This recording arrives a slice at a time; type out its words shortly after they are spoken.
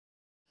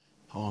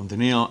Hello, I'm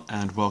Daniel,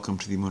 and welcome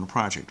to the Emunah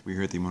Project. We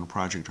here at the Emunah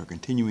Project are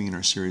continuing in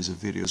our series of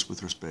videos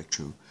with respect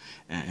to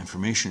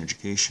information,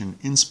 education,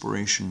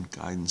 inspiration,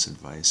 guidance,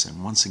 advice,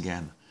 and once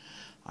again,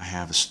 I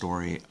have a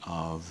story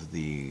of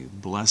the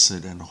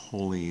blessed and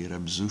holy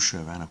Reb Zushya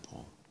of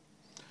Annapol.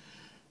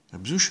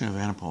 Reb Zushya of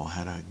Annapol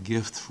had a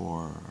gift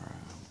for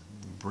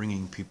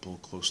bringing people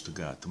close to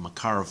God, to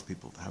makar of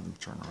people, to have them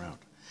turn around.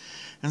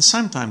 And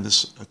sometimes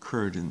this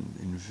occurred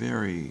in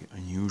very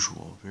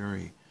unusual,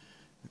 very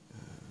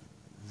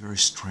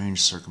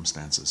strange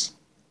circumstances.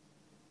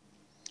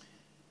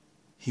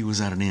 He was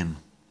at an inn,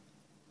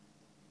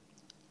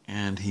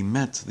 and he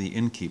met the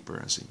innkeeper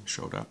as he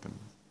showed up,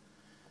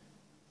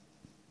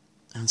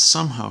 and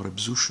somehow Reb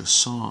Zushya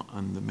saw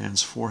on the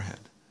man's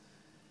forehead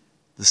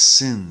the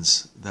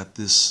sins that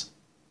this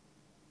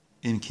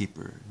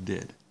innkeeper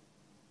did,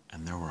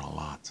 and there were a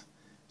lot.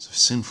 He's a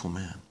sinful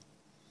man.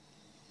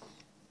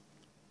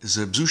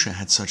 Reb Zushya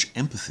had such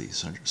empathy,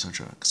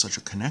 such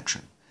a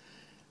connection,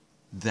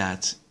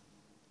 that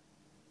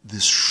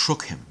this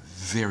shook him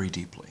very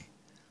deeply.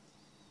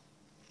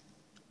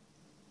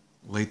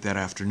 Late that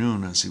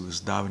afternoon, as he was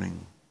davening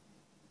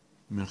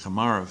Mincha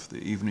Marav,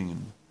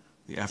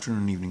 the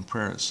afternoon and evening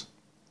prayers,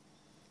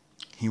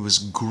 he was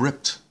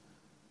gripped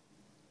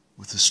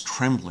with this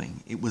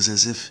trembling. It was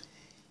as if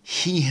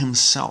he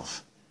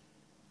himself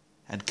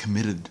had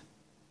committed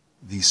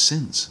these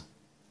sins.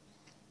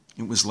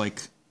 It was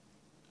like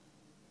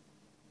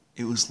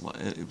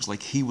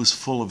he was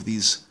full of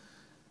these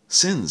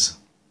sins.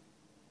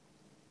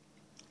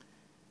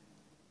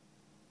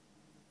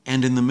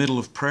 And in the middle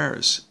of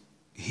prayers,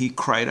 he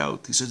cried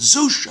out. He said,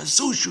 "Zushya,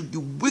 Zushya, you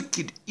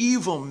wicked,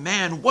 evil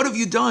man, what have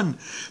you done?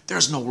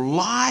 There's no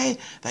lie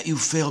that you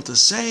failed to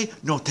say,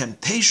 no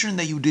temptation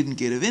that you didn't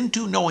give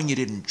into, no one you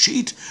didn't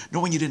cheat, no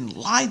one you didn't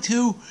lie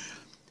to."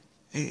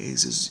 He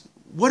says,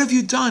 "What have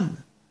you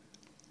done?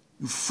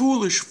 You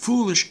foolish,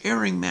 foolish,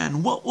 erring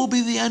man. What will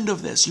be the end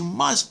of this? You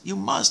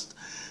must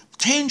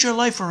change your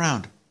life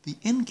around." The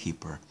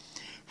innkeeper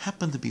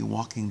happened to be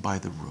walking by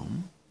the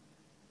room,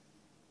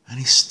 and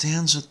he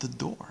stands at the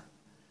door,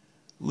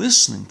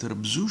 listening to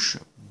Reb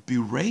Zushya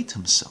berate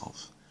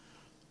himself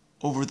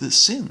over the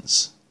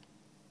sins.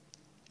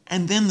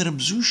 And then Reb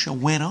Zushya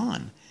went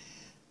on,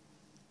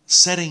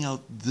 setting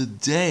out the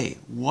day,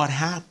 what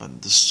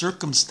happened, the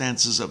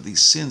circumstances of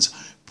these sins,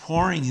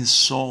 pouring his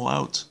soul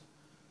out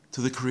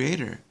to the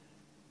Creator.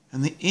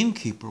 And the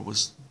innkeeper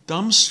was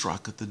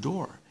dumbstruck at the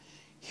door,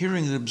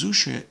 hearing Reb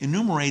Zushya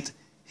enumerate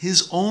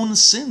his own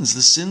sins,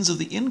 the sins of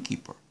the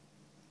innkeeper,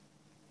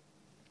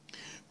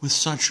 with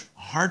such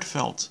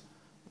heartfelt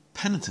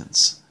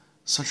penitence,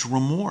 such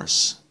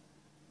remorse.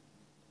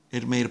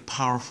 It made a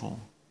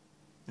powerful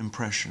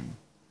impression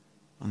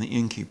on the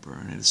innkeeper,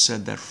 and it is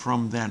said that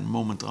from that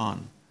moment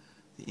on,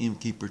 the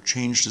innkeeper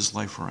changed his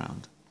life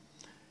around.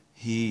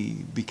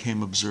 He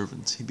became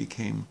observant. He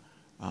became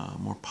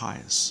more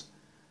pious.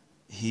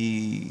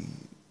 He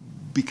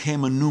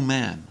became a new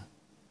man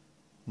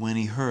when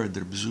he heard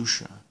Reb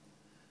Zushya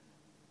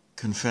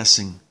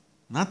confessing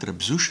not Reb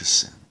Zushya's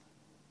sin,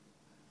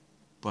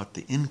 but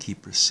the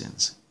innkeeper's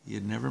sins. He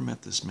had never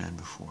met this man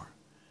before,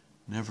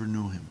 never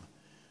knew him.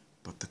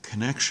 But the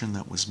connection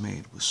that was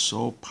made was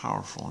so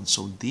powerful and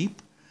so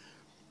deep,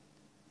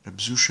 Reb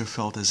Zushya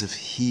felt as if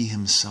he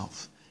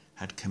himself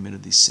had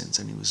committed these sins,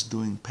 and he was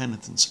doing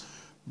penitence,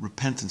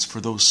 repentance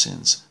for those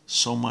sins,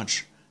 so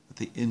much that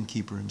the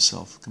innkeeper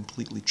himself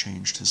completely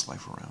changed his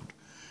life around.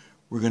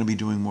 We're going to be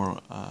doing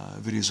more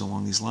videos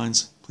along these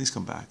lines. Please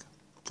come back.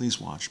 Please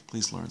watch.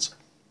 Please learn.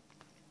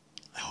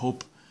 I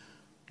hope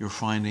you're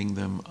finding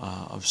them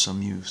of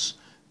some use.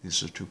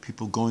 These are to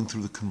people going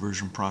through the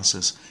conversion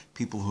process,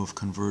 people who have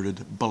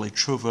converted, Baalei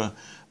Tshuva,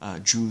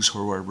 Jews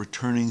who are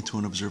returning to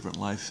an observant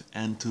life,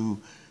 and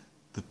to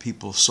the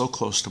people so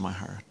close to my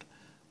heart,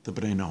 the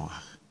Bnei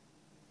Noach.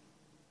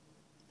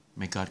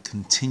 May God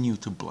continue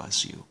to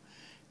bless you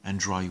and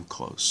draw you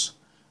close.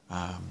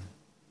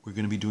 We're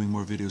going to be doing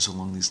more videos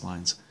along these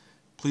lines.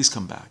 Please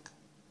come back.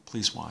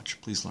 Please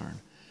watch. Please learn.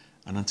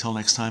 And until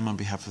next time, on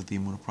behalf of the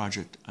Emunah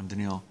Project, I'm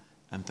Daniel,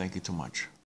 and thank you too much.